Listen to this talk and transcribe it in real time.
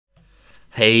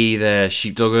Hey there,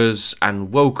 sheepdoggers,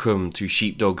 and welcome to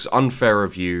Sheepdog's unfair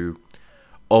review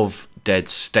of Dead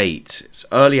State. It's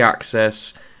early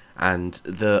access, and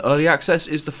the early access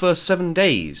is the first 7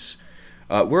 days.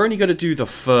 We're only going to do the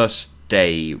first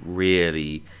day,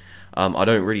 really. I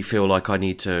don't really feel like I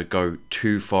need to go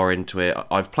too far into it.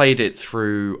 I've played it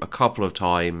through a couple of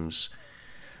times.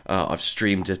 I've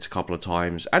streamed it a couple of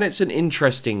times, and it's an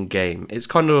interesting game. It's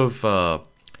kind of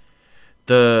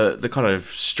the kind of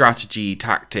strategy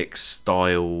tactics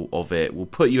style of it will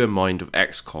put you in mind of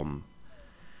XCOM.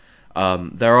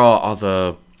 There are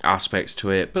other aspects to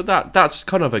it, but that's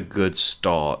kind of a good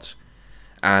start.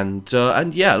 And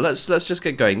yeah, let's just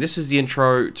get going. This is the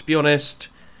intro. To be honest,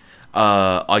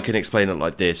 I can explain it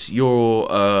like this: you're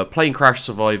a plane crash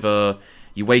survivor.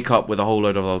 You wake up with a whole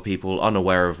load of other people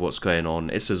unaware of what's going on.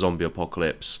 It's a zombie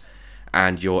apocalypse,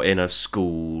 and you're in a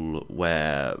school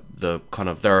where there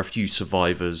are a few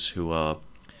survivors who are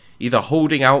either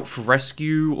holding out for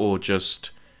rescue or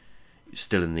just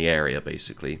still in the area,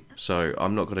 basically. So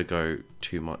I'm not going to go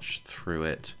too much through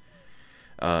it.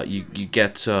 You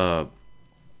get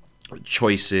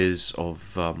choices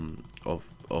of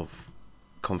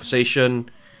conversation,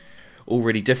 all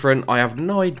really different. I have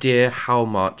no idea how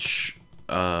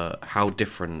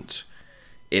different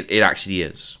it actually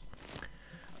is.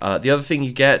 The other thing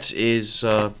you get is,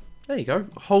 there you go,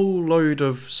 a whole load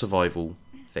of survival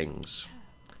things.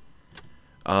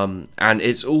 And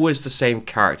it's always the same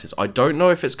characters. I don't know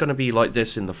if it's going to be like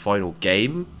this in the final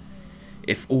game,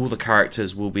 if all the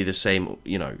characters will be the same,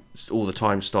 you know, all the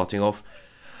time starting off.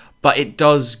 But it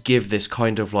does give this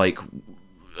kind of like,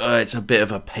 it's a bit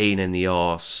of a pain in the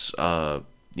arse,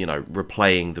 you know,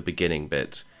 replaying the beginning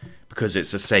bit, because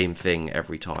it's the same thing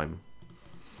every time.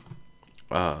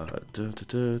 Here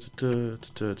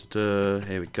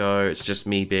we go. It's just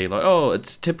me being like, oh,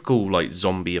 it's typical like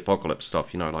zombie apocalypse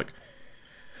stuff, you know, like,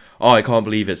 oh, I can't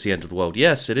believe it's the end of the world.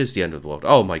 Yes, it is the end of the world.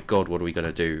 Oh my god, what are we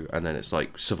gonna do? And then it's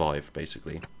like survive,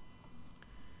 basically.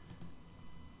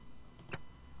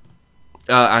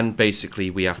 And basically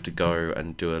we have to go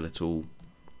and do a little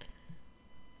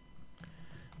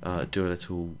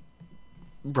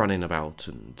running about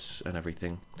and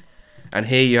everything. And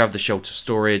here you have the shelter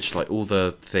storage, like all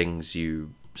the things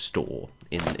you store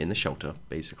in the shelter,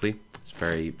 basically. It's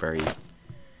fairly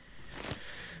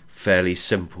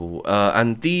simple.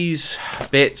 And these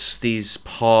bits, these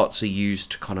parts are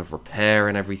used to kind of repair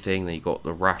and everything. Then you got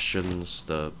the rations,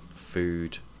 the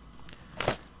food.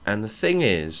 And the thing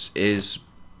is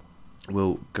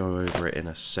we'll go over it in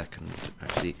a second,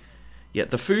 actually. Yeah,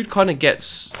 the food kind of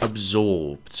gets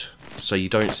absorbed, so you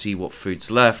don't see what food's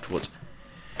left,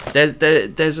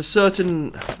 there's a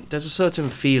certain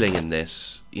feeling in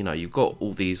this. You know, you've got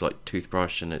all these like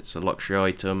toothbrush, and it's a luxury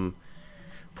item,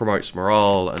 promotes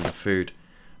morale and the food.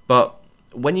 But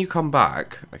when you come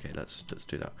back, okay, let's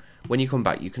do that. When you come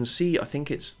back, you can see, I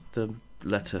think it's the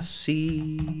letter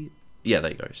C. Yeah, there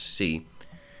you go, C.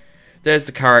 There's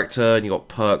the character, and you got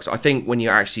perks. I think when you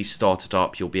actually start it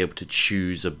up, you'll be able to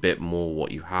choose a bit more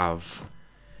what you have.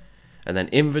 And then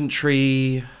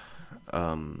inventory,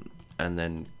 and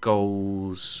then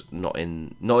goals, not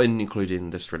included in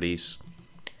this release.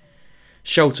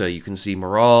 Shelter, you can see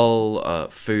morale,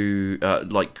 food,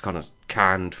 like kind of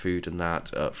canned food and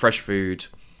that, fresh food,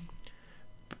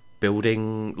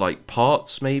 building like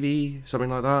parts, maybe something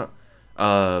like that,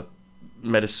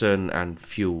 medicine and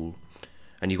fuel.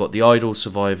 And you got the idle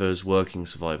survivors, working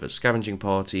survivors, scavenging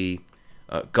party,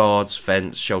 guards,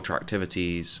 fence, shelter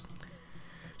activities.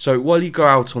 So while you go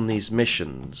out on these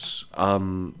missions, there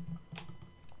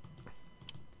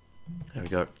we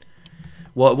go.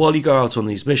 While you go out on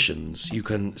these missions, you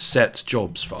can set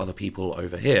jobs for other people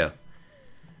over here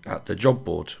at the job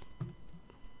board.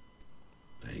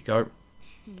 There you go.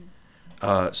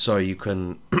 So you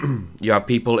can, you have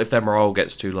people, if their morale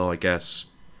gets too low, I guess,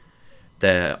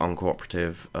 they're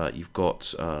uncooperative. You've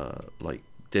got like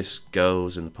this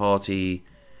girl's in the party.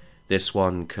 This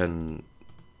one can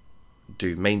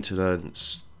do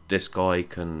maintenance. This guy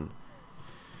can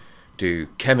do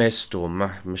chemist or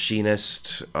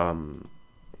machinist.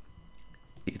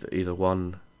 Either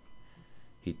one.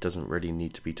 He doesn't really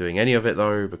need to be doing any of it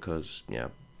though, because yeah.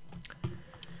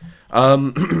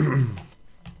 And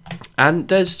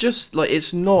there's just like,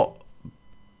 it's not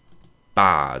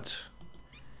bad.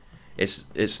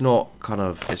 It's not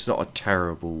a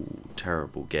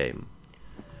terrible game.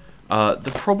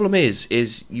 The problem is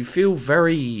you feel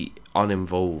very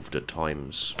uninvolved at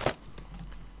times.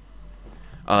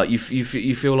 You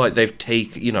feel like they've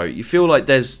taken, you know, you feel like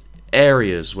there's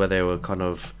areas where they were kind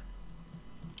of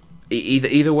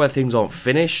either where things aren't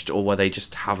finished, or where they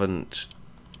just haven't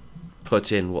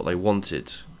put in what they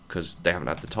wanted because they haven't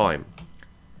had the time.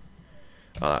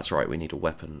 Oh, that's right, we need a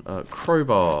weapon.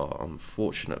 Crowbar,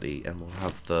 unfortunately, and we'll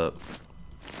have the...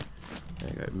 There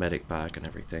you go, medic bag and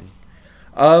everything.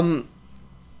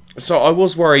 So I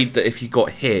was worried that if you got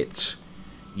hit,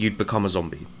 you'd become a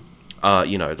zombie.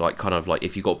 You know, like, kind of like,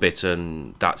 if you got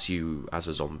bitten, that's you as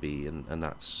a zombie, and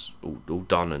that's all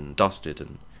done and dusted,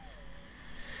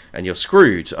 and you're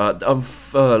screwed.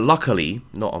 Luckily,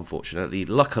 not unfortunately,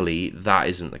 luckily, that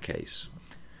isn't the case.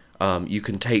 You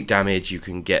can take damage, you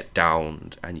can get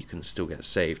downed, and you can still get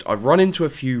saved. I've run into a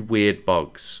few weird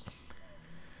bugs.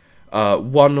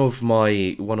 One of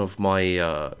my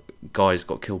guys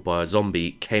got killed by a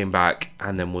zombie, came back,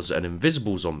 and then was an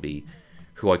invisible zombie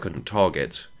who I couldn't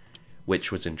target, which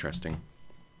was interesting.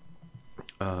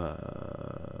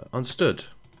 Understood.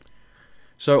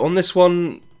 So on this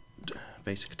one,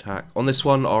 basic attack. On this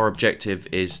one, our objective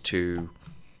is to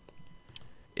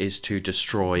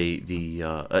destroy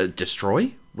the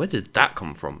destroy? Where did that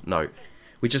come from? No,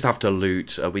 we just have to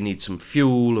loot. We need some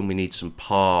fuel and we need some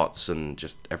parts and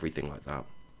just everything like that.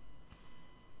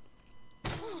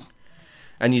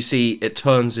 And you see, it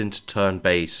turns into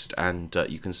turn-based, and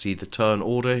you can see the turn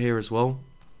order here as well.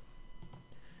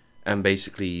 And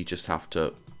basically, you just have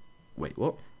to... Wait,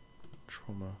 what?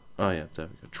 Trauma. Oh, yeah, there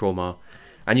we go. Trauma.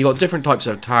 And you got different types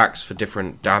of attacks for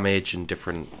different damage and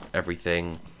different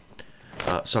everything.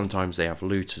 Sometimes they have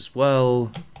loot as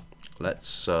well.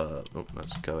 Let's go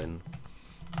in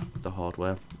the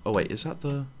hardware. Oh, wait, is that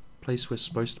the place we're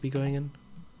supposed to be going in?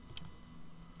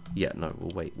 Yeah, no,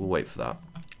 we'll wait for that.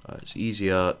 It's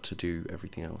easier to do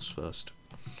everything else first.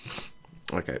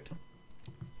 Okay.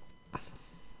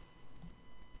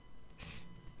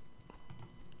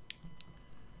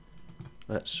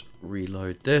 Let's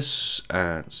reload this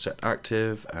and set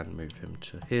active and move him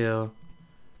to here.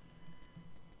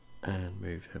 And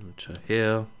move him to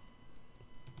here.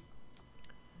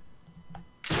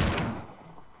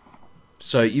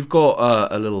 So you've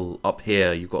got a little, up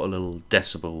here, you've got a little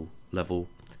decibel level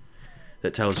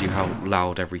that tells you how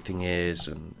loud everything is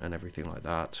and everything like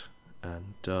that.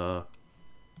 And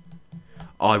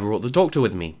I brought the doctor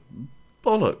with me.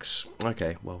 Bollocks.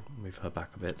 Okay, well, move her back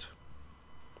a bit.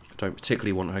 I don't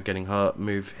particularly want her getting hurt.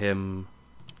 Move him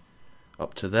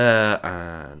up to there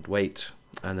and wait.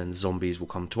 And then the zombies will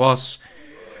come to us.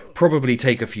 Probably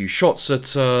take a few shots at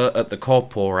the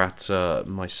cop or at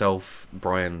myself,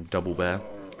 Brian Double Bear.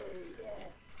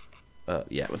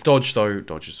 Yeah, but dodge though.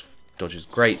 Dodge is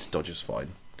great. Dodge is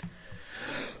fine.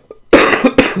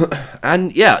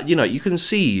 And yeah, you know, you can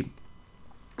see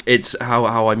it's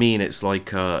how I mean. It's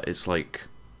like XCOM.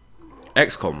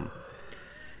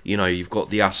 You know, you've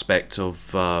got the aspect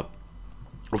of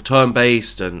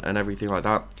turn-based and everything like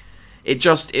that.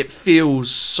 It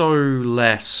feels so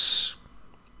less.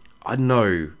 I don't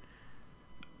know.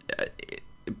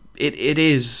 It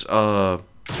is. Okay,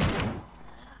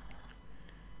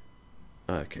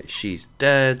 she's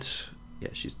dead. Yeah,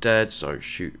 she's dead. So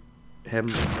shoot him.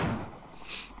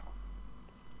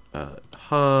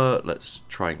 Her. Let's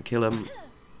try and kill him.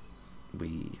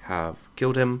 We have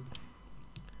killed him.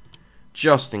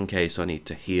 Just in case I need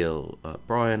to heal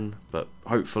Brian, but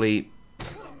hopefully.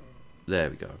 There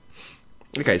we go.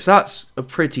 Okay, so that's a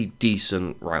pretty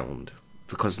decent round,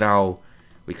 because now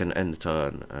we can end the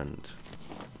turn, and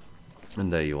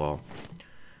there you are,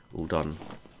 all done.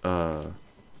 But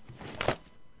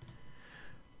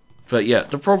yeah,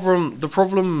 the problem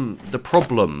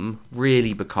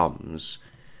really becomes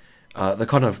the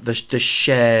kind of the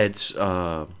shared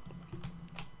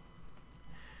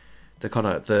the kind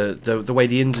of the way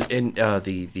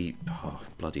the oh,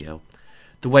 bloody hell.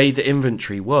 The way the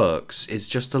inventory works is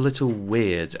just a little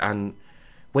weird, and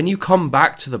when you come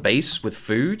back to the base with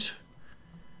food,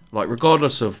 like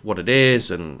regardless of what it is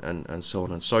and so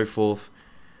on and so forth,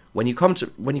 when you come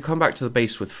back to the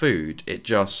base with food, it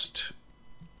just.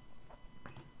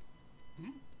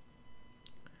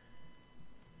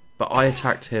 But I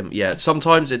attacked him. Yeah,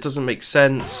 sometimes it doesn't make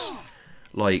sense.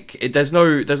 Like there's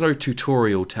no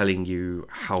tutorial telling you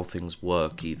how things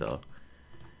work either.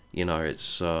 You know,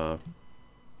 it's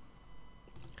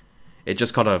It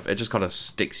just kind of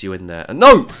sticks you in there. And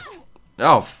no!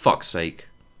 Oh, fuck's sake.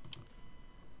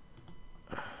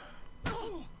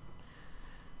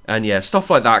 And yeah, stuff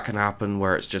like that can happen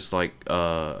where it's just like,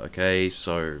 okay,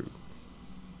 so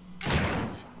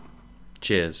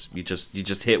cheers. You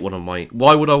just hit one of my.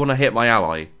 Why would I want to hit my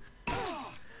ally?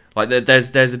 Like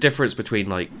there's a difference between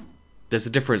like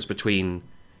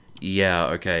yeah,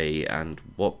 okay, and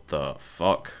what the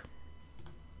fuck.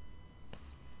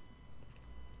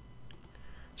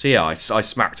 So yeah, I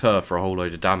smacked her for a whole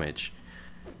load of damage.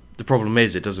 the problem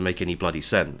is it doesn't make any bloody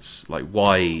sense. Like,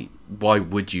 why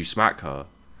would you smack her?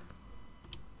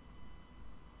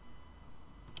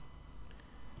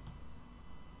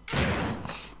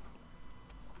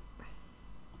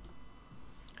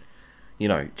 You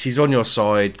know, she's on your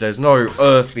side. There's no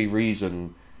earthly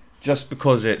reason, just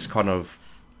because it's kind of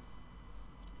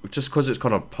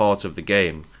part of the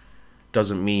game,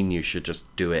 doesn't mean you should just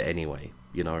do it anyway.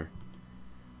 You know,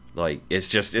 like it's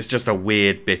just a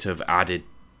weird bit of added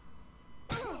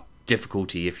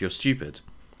difficulty if you're stupid.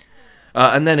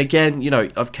 And then again, you know,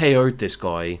 I've KO'd this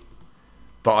guy,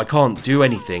 but I can't do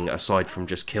anything aside from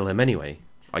just kill him anyway.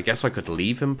 I guess I could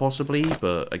leave him possibly,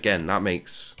 but again, that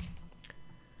makes...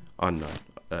 I don't know.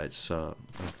 It's, oh,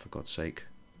 for God's sake.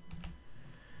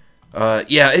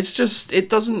 Yeah, it's just, it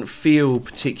doesn't feel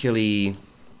particularly...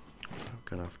 I'm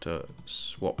gonna have to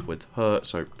swap with her.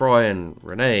 So, Brian,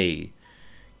 Renee,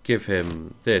 give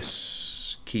him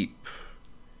this. Keep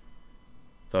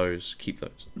those.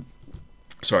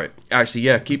 Sorry, actually,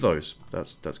 yeah, keep those.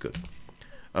 That's good.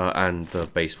 And the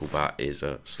baseball bat is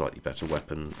a slightly better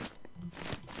weapon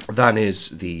than is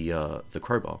the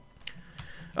crowbar.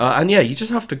 And yeah, you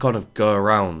just have to kind of go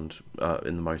around for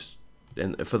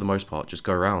the most part, just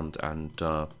go around and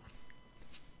what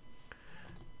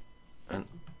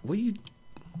are you?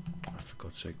 Oh, for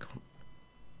God's sake!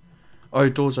 Oh,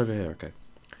 door's over here. Okay.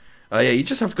 Yeah, you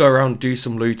just have to go around, do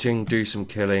some looting, do some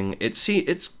killing.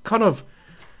 It's kind of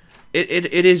it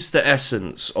is the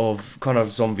essence of kind of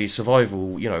zombie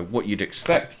survival. You know, what you'd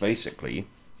expect basically,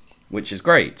 which is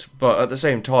great. But at the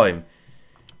same time,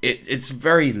 it's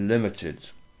very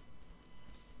limited.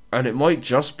 And it might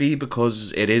just be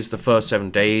because it is the first 7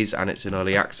 days and it's in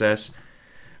early access,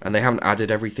 and they haven't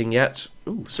added everything yet.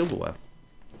 Ooh, silverware.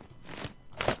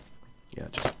 Yeah,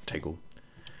 just take all.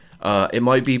 It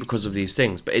might be because of these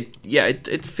things, but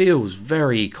it feels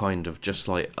very kind of just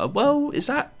like, well, is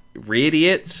that really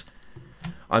it?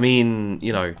 I mean,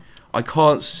 you know,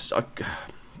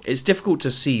 it's difficult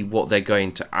to see what they're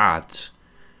going to add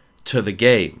to the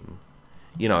game.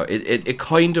 You know, it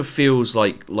kind of feels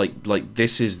like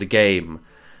this is the game,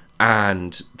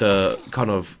 and the kind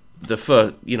of the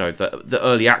first, you know, the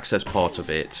early access part of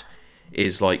it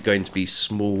is like going to be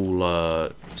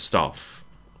small stuff,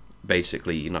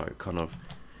 basically, you know, kind of.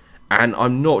 And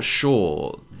I'm not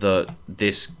sure that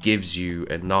this gives you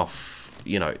enough,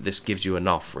 you know,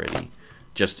 really,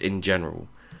 just in general.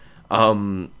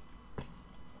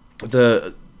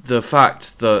 The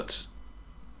fact that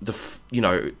you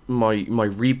know, my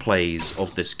replays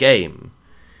of this game,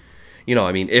 you know,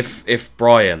 I mean, if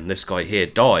Brian, this guy here,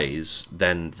 dies,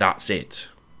 then that's it,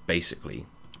 basically.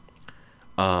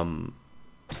 There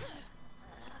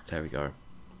we go.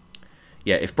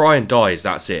 Yeah, if Brian dies,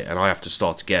 that's it, and I have to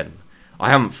start again. I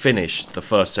haven't finished the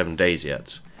first 7 days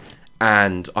yet,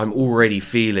 and I'm already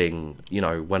feeling, you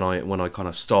know, when I kind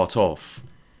of start off,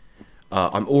 I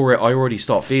already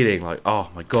start feeling like, oh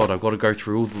my god, I've got to go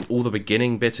through all the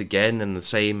beginning bit again, and the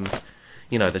same,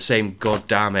 you know, the same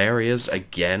goddamn areas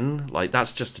again. Like,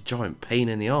 that's just a giant pain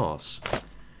in the arse.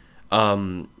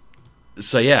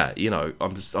 So yeah, you know,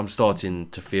 I'm starting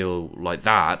to feel like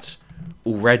that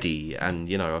already, and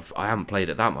you know, I haven't played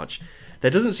it that much. There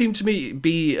doesn't seem to me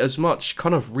be as much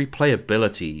kind of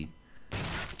replayability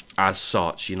as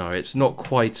such. You know, it's not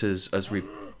quite as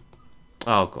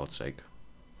oh God's sake.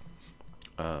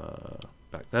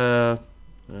 Back there.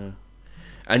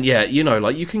 And yeah, you know,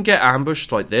 like, you can get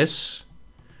ambushed like this,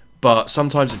 but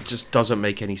sometimes it just doesn't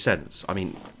make any sense. I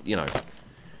mean, you know,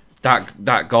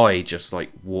 that guy just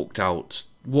like walked out,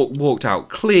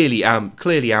 clearly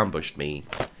ambushed me,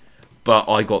 but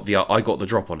I got the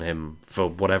drop on him for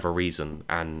whatever reason,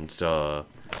 and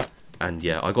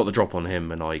yeah, I got the drop on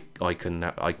him, and I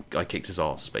kicked his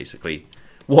ass basically.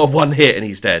 One hit and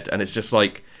he's dead, and it's just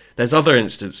like, there's other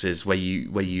instances where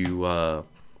you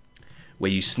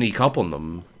sneak up on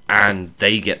them and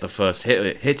they get the first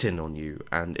hit in on you,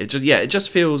 and it just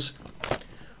feels.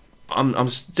 I'm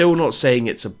still not saying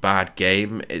it's a bad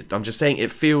game. I'm just saying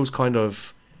it feels kind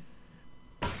of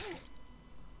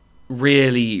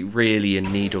really in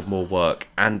need of more work.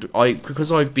 And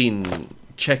because I've been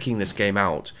checking this game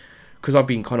out, because I've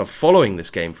been kind of following this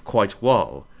game for quite a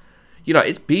while. You know,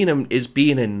 it's been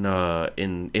in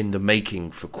the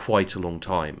making for quite a long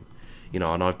time, you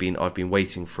know, and I've been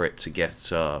waiting for it to get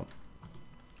kind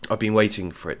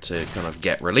of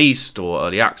get released or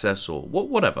early access or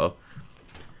whatever.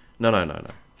 No.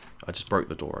 I just broke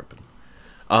the door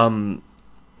open.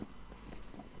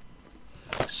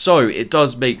 So it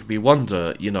does make me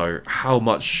wonder, you know, how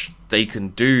much they can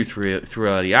do through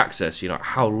early access. You know,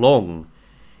 how long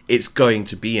it's going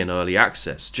to be in early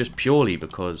access, just purely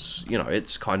because, you know,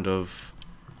 it's kind of,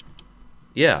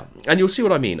 yeah. And you'll see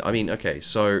what I mean. I mean, okay,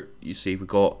 so you see we've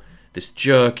got this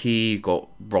jerky, we've got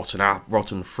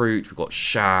rotten fruit, we've got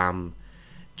jam,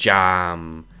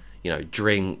 you know,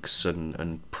 drinks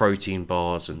and protein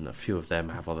bars, and a few of them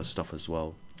have other stuff as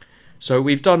well. So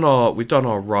we've done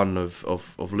our run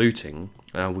of looting,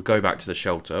 and we'll go back to the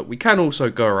shelter. We can also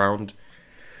go around,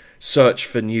 search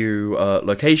for new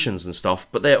locations and stuff,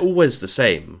 but they're always the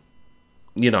same.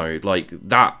 You know, like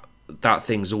that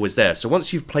thing's always there. So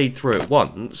once you've played through it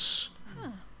once,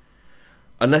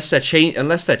 unless they're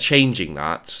changing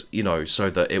that, you know,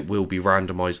 so that it will be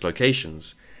randomized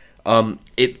locations,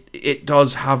 it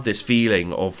does have this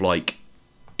feeling of like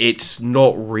it's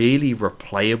not really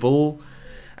replayable,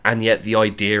 and yet the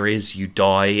idea is you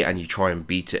die and you try and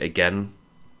beat it again.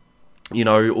 You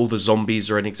know, all the zombies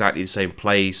are in exactly the same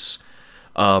place.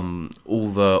 All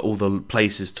the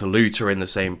places to loot are in the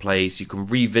same place. You can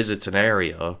revisit an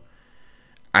area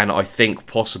and I think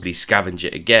possibly scavenge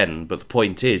it again. But the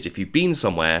point is, if you've been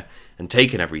somewhere and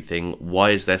taken everything, why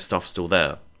is there stuff still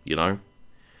there? You know?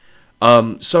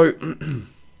 So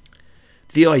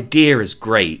the idea is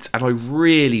great, and I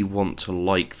really want to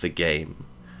like the game.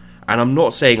 And I'm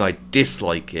not saying I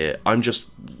dislike it. I'm just,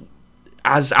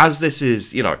 as this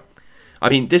is, you know, I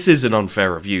mean, this is an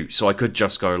unfair review, so I could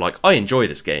just go like, I enjoy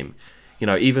this game. You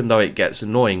know, even though it gets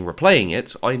annoying replaying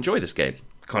it, I enjoy this game,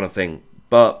 kind of thing.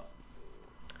 But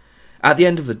at the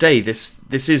end of the day, this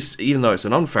is, even though it's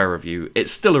an unfair review,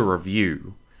 it's still a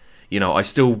review. You know, I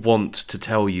still want to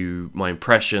tell you my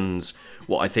impressions,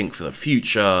 what I think for the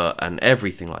future, and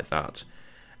everything like that.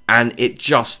 And it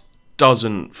just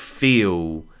doesn't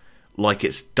feel like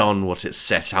it's done what it's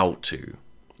set out to.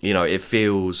 You know, it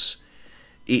feels,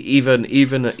 even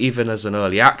as an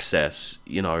early access,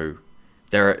 you know,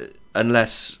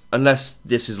 unless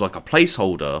this is like a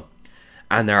placeholder,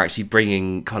 and they're actually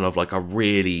bringing kind of like a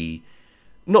really,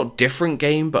 not different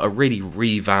game, but a really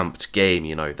revamped game.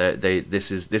 You know,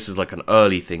 this is like an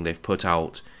early thing they've put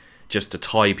out just to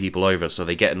tie people over, so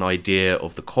they get an idea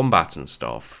of the combat and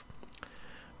stuff.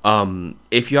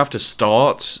 If you have to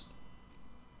start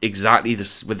exactly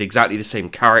this with exactly the same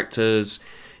characters,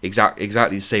 exactly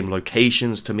the same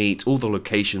locations to meet, all the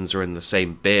locations are in the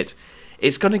same bit,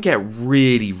 it's going to get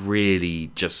really, really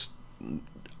just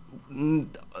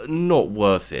not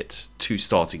worth it to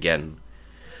start again.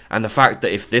 And the fact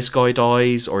that if this guy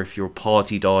dies, or if your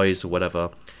party dies or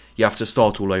whatever, you have to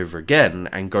start all over again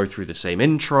and go through the same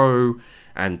intro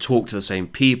and talk to the same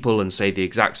people and say the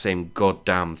exact same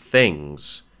goddamn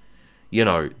things. You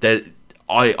know,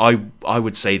 I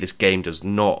would say this game does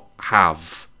not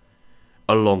have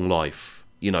a long life.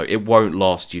 You know, it won't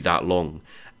last you that long,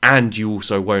 and you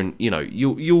also won't. You know,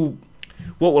 you'll.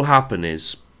 What will happen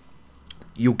is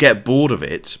you'll get bored of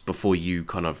it before you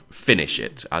kind of finish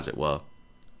it, as it were.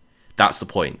 That's the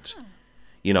point.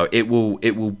 You know, it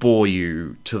will bore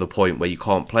you to the point where you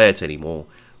can't play it anymore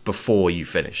before you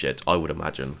finish it, I would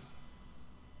imagine.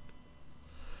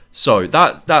 So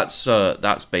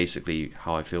that's basically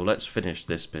how I feel. Let's finish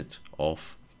this bit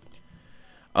off.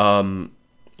 We've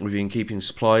been keeping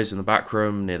supplies in the back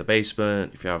room near the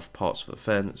basement. If you have parts for the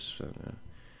fence,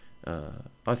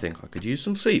 I think I could use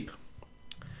some sleep.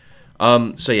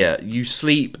 So yeah, you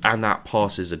sleep and that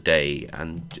passes a day,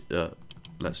 and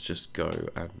let's just go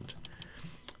and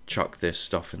chuck this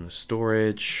stuff in the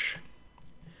storage.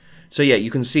 So yeah,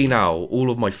 you can see now all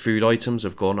of my food items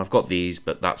have gone. I've got these,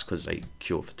 but that's because they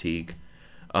cure fatigue.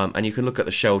 And you can look at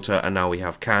the shelter, and now we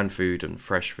have canned food and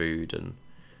fresh food and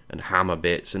hammer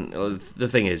bits. And the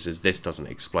thing is this doesn't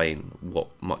explain what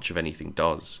much of anything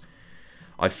does.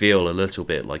 I feel a little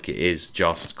bit like it is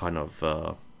just kind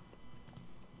of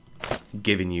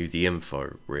giving you the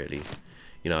info, really.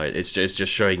 You know, it's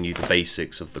just showing you the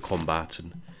basics of the combat.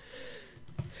 And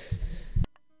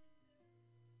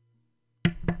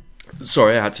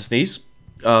sorry, I had to sneeze.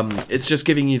 It's just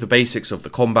giving you the basics of the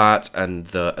combat and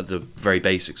the very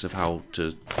basics of how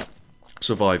to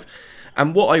survive.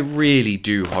 And what I really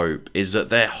do hope is that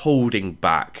they're holding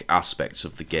back aspects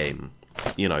of the game.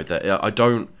 You know,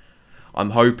 that I'm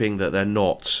hoping that they're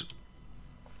not.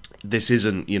 This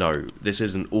isn't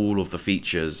all of the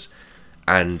features,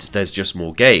 and there's just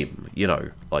more game. You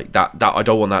know, like that. I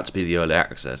don't want that to be the early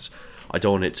access. I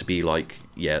don't want it to be like,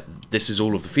 yeah, this is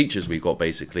all of the features we've got.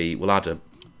 Basically, we'll add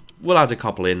a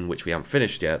couple in which we haven't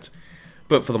finished yet,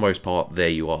 but for the most part, there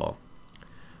you are.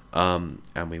 And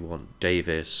we want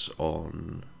Davis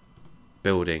on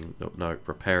repairing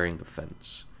the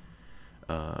fence.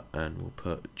 And we'll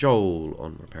put Joel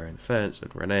on repairing the fence,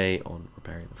 and Renee on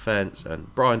repairing the fence,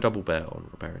 and Brian Doublebear on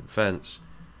repairing the fence.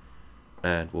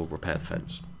 and we'll repair the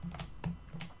fence.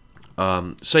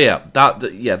 So yeah,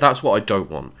 that's what I don't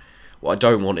want. What I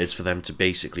don't want is for them to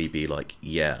basically be like,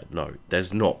 yeah, no,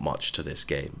 there's not much to this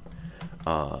game,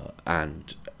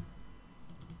 and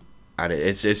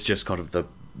it's just kind of the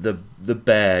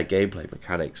bare gameplay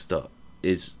mechanics that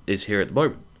is here at the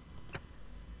moment.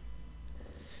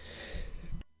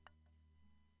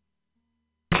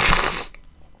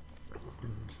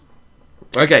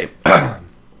 Okay, I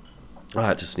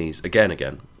had to sneeze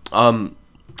again.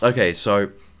 Okay,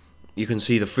 so you can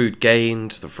see the food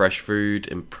gained, the fresh food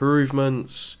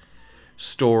improvements,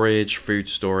 storage,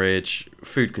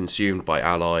 food consumed by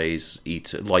allies,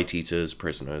 light eaters,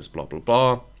 prisoners, blah blah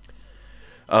blah.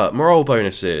 Morale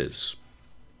bonuses,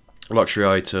 luxury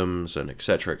items, and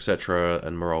etc,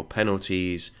 and morale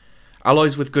penalties.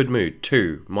 Allies with good mood,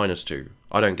 2, -2.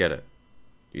 I don't get it.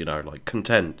 You know, like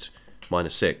content,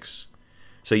 -6.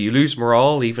 So you lose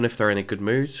morale even if they're in a good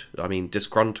mood. I mean,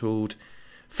 disgruntled,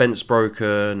 fence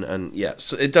broken, and yeah,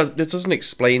 so it doesn't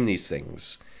explain these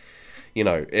things. You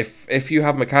know, if you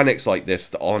have mechanics like this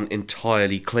that aren't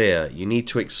entirely clear, you need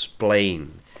to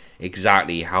explain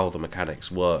exactly how the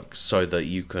mechanics work so that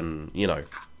you can, you know,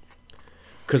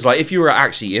 because like if you were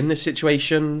actually in this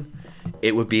situation,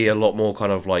 it would be a lot more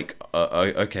kind of like,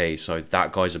 okay, so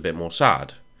that guy's a bit more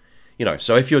sad. You know,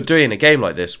 so if you're doing a game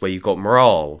like this where you've got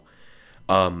morale,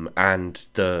 and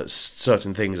the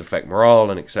certain things affect morale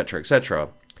and etc,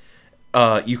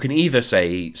 you can either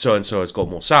say so and so has got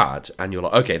more sad, and you're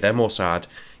like, okay, they're more sad.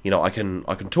 You know, I can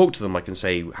talk to them. I can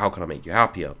say, how can I make you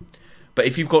happier? But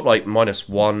if you've got like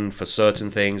 -1 for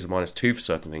certain things and -2 for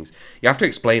certain things, you have to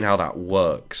explain how that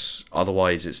works.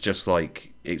 Otherwise, it's just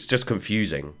like it's just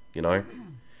confusing. You know,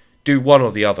 do one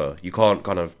or the other. You can't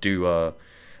kind of do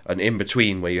an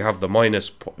in-between where you have the minus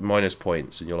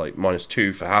points and you're like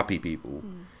 -2 for happy people,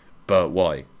 but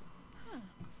why?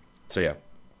 So yeah,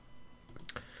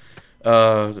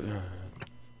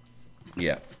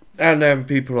 yeah, and then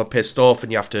people are pissed off,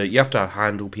 and you have to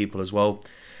handle people as well.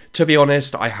 To be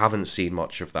honest, I haven't seen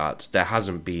much of that. There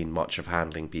hasn't been much of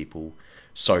handling people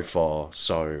so far,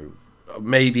 so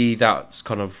maybe that's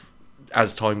kind of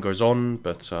as time goes on,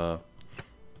 but there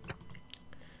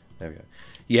we go.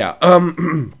 Yeah,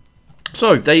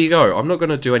 so there you go. I'm not going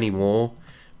to do any more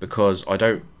because I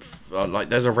don't, like,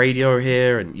 there's a radio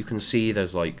here and you can see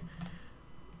there's, like,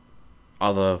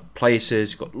 other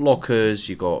places. You've got lockers,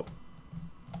 you've got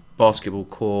basketball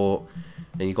court,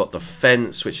 and you've got the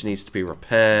fence which needs to be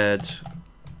repaired.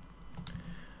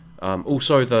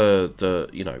 Also the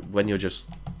you know, when you're just,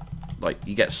 like,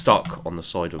 you get stuck on the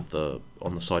side of the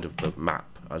map,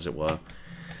 as it were.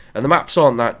 And the maps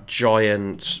aren't that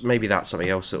giant. Maybe that's something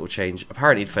else that will change.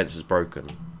 Apparently the fence is broken.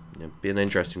 It'd be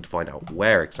interesting to find out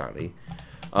where exactly.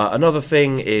 Another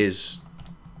thing is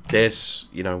this,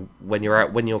 you know, when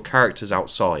your character's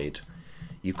outside,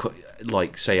 you could,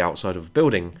 like, say outside of a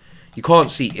building, you can't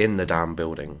see in the damn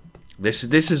building. This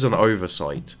is an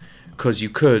oversight, because you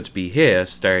could be here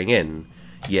staring in,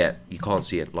 yet you can't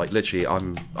see it. Like, literally,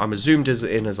 I'm as zoomed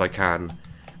in as I can,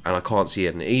 and I can't see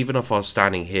it. And even if I was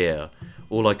standing here,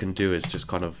 all I can do is just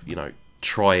kind of, you know,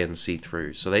 try and see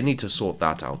through. So they need to sort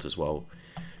that out as well.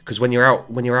 Because when you're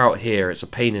out here, it's a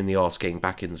pain in the arse getting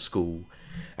back in the school.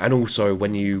 And also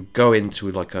when you go into,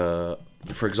 like,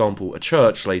 for example, a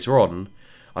church later on,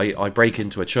 I break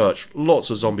into a church, lots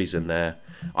of zombies in there.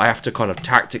 I have to kind of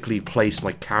tactically place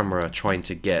my camera trying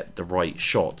to get the right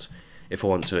shot if I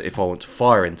want to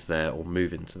fire into there or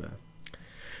move into there.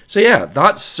 So yeah,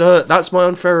 that's my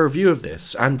unfair review of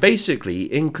this. And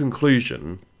basically, in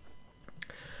conclusion,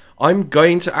 I'm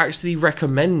going to actually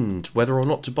recommend whether or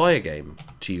not to buy a game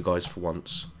to you guys for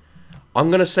once. I'm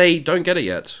going to say don't get it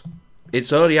yet.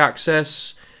 It's early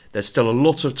access. There's still a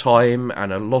lot of time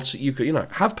and a lot of, you know,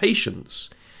 have patience.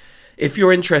 If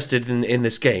you're interested in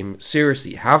this game,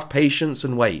 seriously, have patience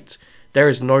and wait. There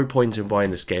is no point in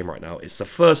buying this game right now. It's the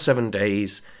first 7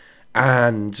 days,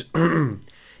 and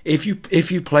if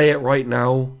you play it right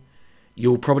now,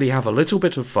 you'll probably have a little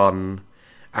bit of fun,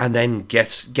 and then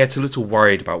get a little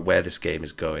worried about where this game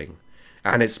is going.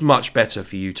 And it's much better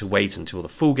for you to wait until the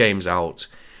full game's out,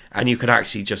 and you can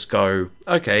actually just go,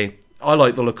 okay, I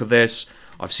like the look of this.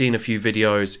 I've seen a few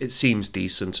videos. It seems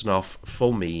decent enough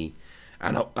for me,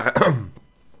 and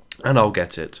I'll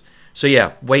get it. So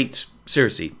yeah, wait.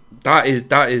 Seriously, that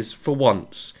is for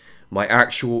once my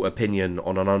actual opinion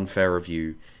on an unfair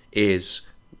review is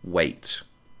wait.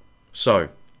 So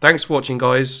thanks for watching,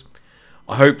 guys.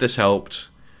 I hope this helped.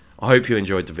 I hope you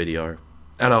enjoyed the video,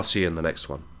 and I'll see you in the next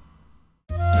one.